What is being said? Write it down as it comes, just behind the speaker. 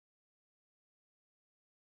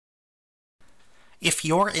If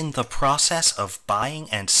you're in the process of buying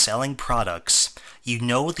and selling products, you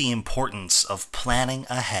know the importance of planning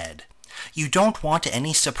ahead. You don't want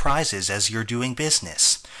any surprises as you're doing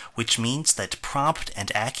business, which means that prompt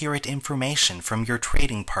and accurate information from your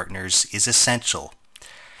trading partners is essential.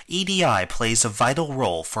 EDI plays a vital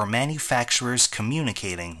role for manufacturers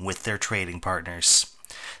communicating with their trading partners.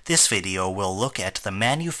 This video will look at the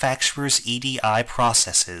manufacturer's EDI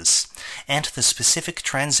processes and the specific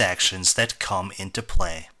transactions that come into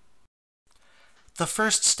play. The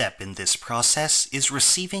first step in this process is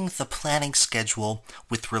receiving the planning schedule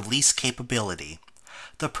with release capability.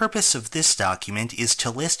 The purpose of this document is to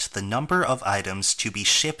list the number of items to be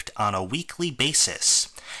shipped on a weekly basis,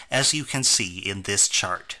 as you can see in this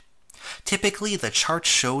chart. Typically, the chart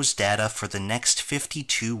shows data for the next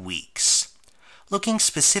 52 weeks. Looking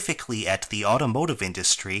specifically at the automotive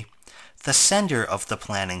industry, the sender of the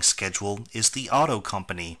planning schedule is the auto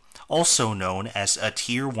company, also known as a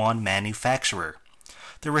Tier 1 manufacturer.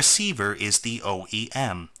 The receiver is the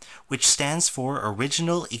OEM, which stands for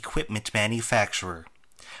Original Equipment Manufacturer.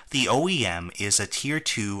 The OEM is a Tier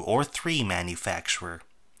 2 or 3 manufacturer.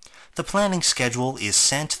 The planning schedule is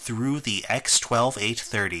sent through the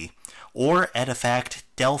X12830 or EDIFACT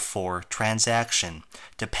Del 4 transaction,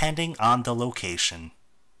 depending on the location.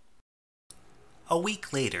 A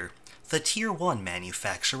week later, the Tier 1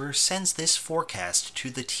 manufacturer sends this forecast to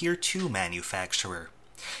the Tier 2 manufacturer.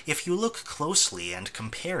 If you look closely and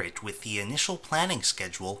compare it with the initial planning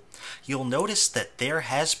schedule, you'll notice that there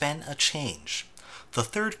has been a change. The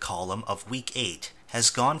third column of week 8 has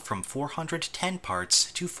gone from 410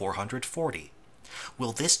 parts to 440.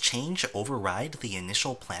 Will this change override the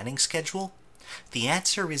initial planning schedule? The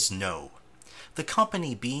answer is no. The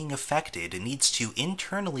company being affected needs to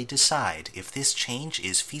internally decide if this change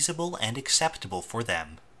is feasible and acceptable for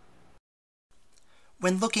them.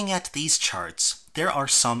 When looking at these charts, there are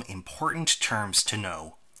some important terms to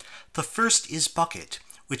know. The first is bucket,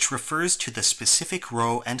 which refers to the specific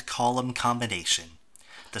row and column combination.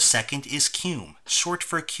 The second is cum, short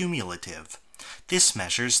for cumulative. This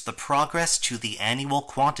measures the progress to the annual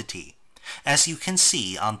quantity, as you can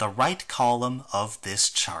see on the right column of this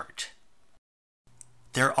chart.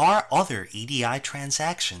 There are other EDI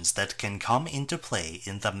transactions that can come into play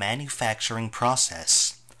in the manufacturing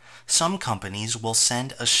process. Some companies will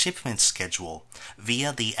send a shipment schedule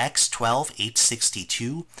via the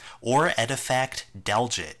X12862 or EDIFACT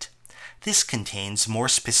Delgit. This contains more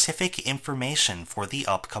specific information for the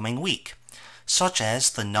upcoming week, such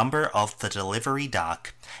as the number of the delivery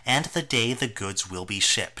dock and the day the goods will be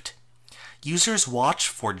shipped. Users watch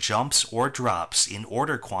for jumps or drops in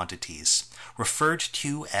order quantities, referred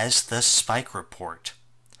to as the spike report.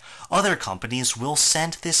 Other companies will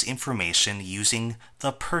send this information using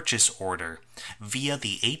the purchase order via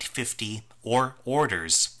the 850 or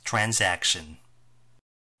orders transaction.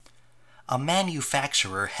 A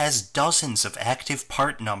manufacturer has dozens of active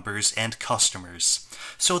part numbers and customers,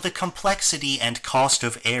 so the complexity and cost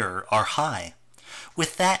of error are high.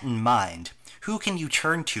 With that in mind, who can you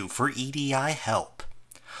turn to for EDI help?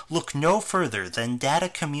 Look no further than Data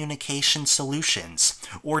Communication Solutions,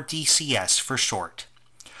 or DCS for short.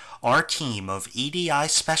 Our team of EDI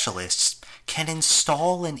specialists can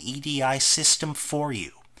install an EDI system for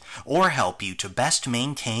you, or help you to best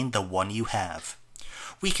maintain the one you have.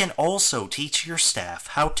 We can also teach your staff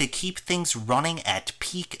how to keep things running at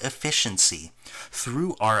peak efficiency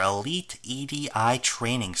through our elite EDI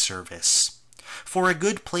training service. For a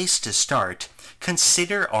good place to start,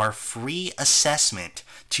 consider our free assessment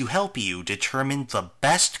to help you determine the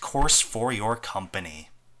best course for your company.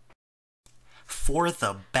 For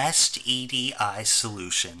the best EDI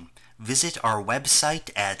solution, visit our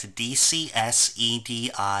website at dcsedi.com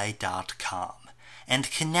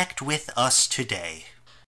and connect with us today.